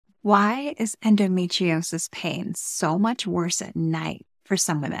Why is endometriosis pain so much worse at night for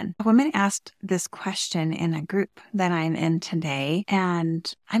some women? A woman asked this question in a group that I'm in today,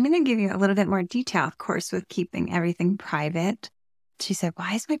 and I'm going to give you a little bit more detail, of course, with keeping everything private. She said,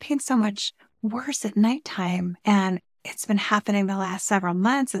 why is my pain so much worse at nighttime? And it's been happening the last several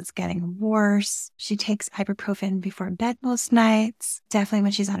months. It's getting worse. She takes ibuprofen before bed most nights, definitely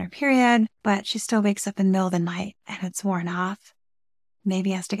when she's on her period, but she still wakes up in the middle of the night and it's worn off.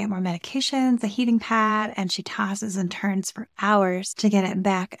 Maybe has to get more medications, a heating pad, and she tosses and turns for hours to get it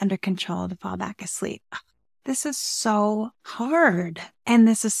back under control to fall back asleep. This is so hard. And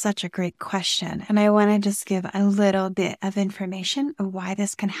this is such a great question. And I want to just give a little bit of information of why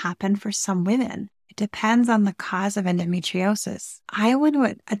this can happen for some women. It depends on the cause of endometriosis. I want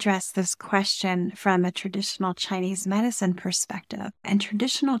to address this question from a traditional Chinese medicine perspective. In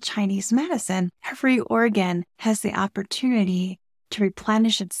traditional Chinese medicine, every organ has the opportunity to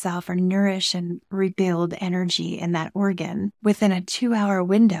replenish itself or nourish and rebuild energy in that organ within a 2-hour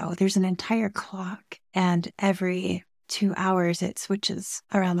window. There's an entire clock, and every 2 hours it switches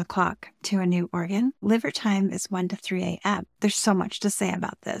around the clock to a new organ. Liver time is 1 to 3 a.m. There's so much to say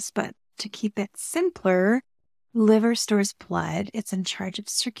about this, but to keep it simpler, liver stores blood. It's in charge of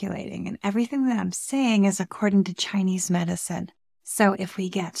circulating, and everything that I'm saying is according to Chinese medicine. So if we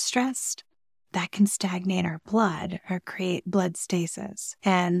get stressed, that can stagnate our blood or create blood stasis.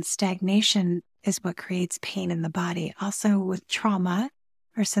 And stagnation is what creates pain in the body. Also with trauma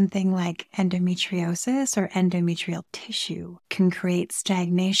or something like endometriosis or endometrial tissue can create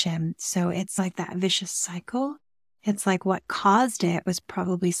stagnation. So it's like that vicious cycle. It's like what caused it was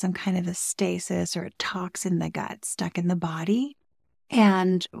probably some kind of a stasis or a toxin that got stuck in the body.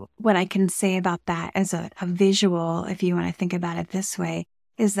 And what I can say about that as a visual, if you want to think about it this way,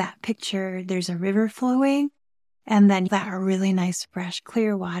 is that picture, there's a river flowing, and then that really nice, fresh,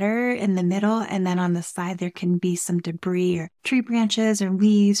 clear water in the middle, and then on the side there can be some debris or tree branches or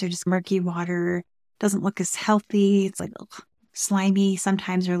leaves or just murky water. Doesn't look as healthy. It's like slimy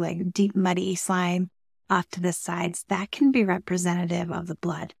sometimes, or like deep, muddy slime off to the sides. That can be representative of the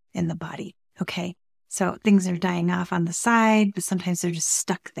blood in the body, okay? So things are dying off on the side, but sometimes they're just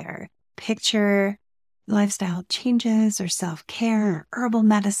stuck there. Picture lifestyle changes or self-care or herbal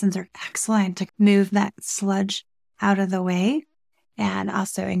medicines are excellent to move that sludge out of the way and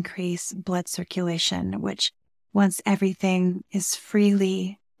also increase blood circulation, which once everything is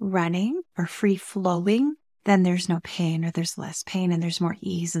freely running or free flowing, then there's no pain or there's less pain and there's more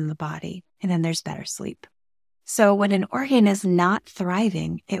ease in the body, and then there's better sleep. So when an organ is not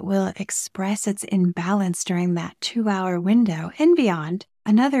thriving, it will express its imbalance during that 2-hour window and beyond.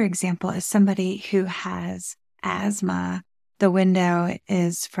 Another example is somebody who has asthma. The window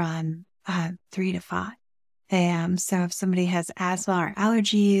is from 3 to 5 a.m. So if somebody has asthma or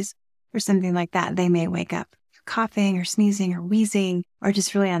allergies or something like that, they may wake up coughing or sneezing or wheezing or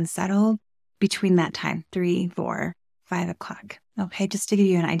just really unsettled between that time, 3, 4, 5 o'clock. Okay, just to give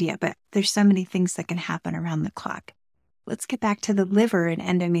you an idea, but there's so many things that can happen around the clock. Let's get back to the liver and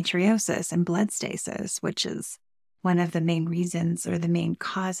endometriosis and blood stasis, which is one of the main reasons or the main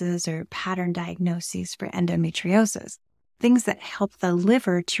causes or pattern diagnoses for endometriosis. Things that help the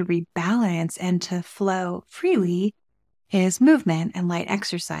liver to rebalance and to flow freely is movement and light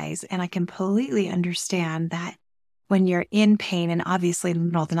exercise. And I completely understand that when you're in pain, and obviously in the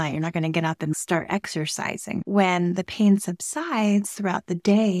middle of the night, you're not going to get up and start exercising. When the pain subsides throughout the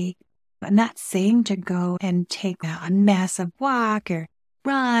day, I'm not saying to go and take a massive walk or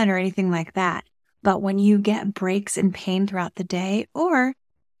run or anything like that. But when you get breaks in pain throughout the day, or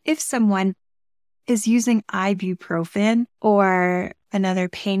if someone is using ibuprofen or another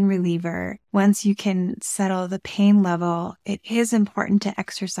pain reliever, once you can settle the pain level, it is important to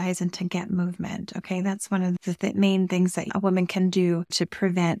exercise and to get movement. Okay, that's one of the main things that a woman can do to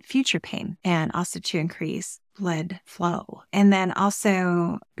prevent future pain and also to increase blood flow. And then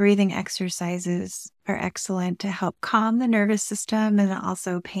also breathing exercises are excellent to help calm the nervous system and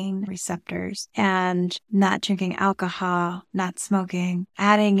also pain receptors. And not drinking alcohol, not smoking,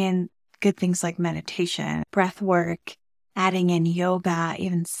 adding in good things like meditation, breath work, adding in yoga,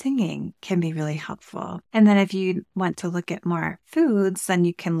 even singing can be really helpful. And then if you want to look at more foods, then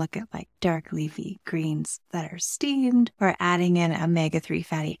you can look at like dark leafy greens that are steamed, or adding in omega-3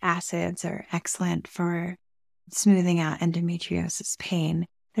 fatty acids are excellent for smoothing out endometriosis pain.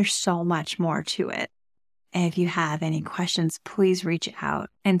 There's so much more to it. And if you have any questions, please reach out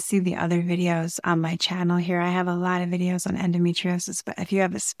and see the other videos on my channel here. I have a lot of videos on endometriosis, but if you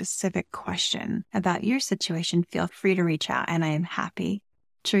have a specific question about your situation, feel free to reach out and I am happy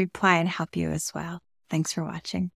to reply and help you as well. Thanks for watching.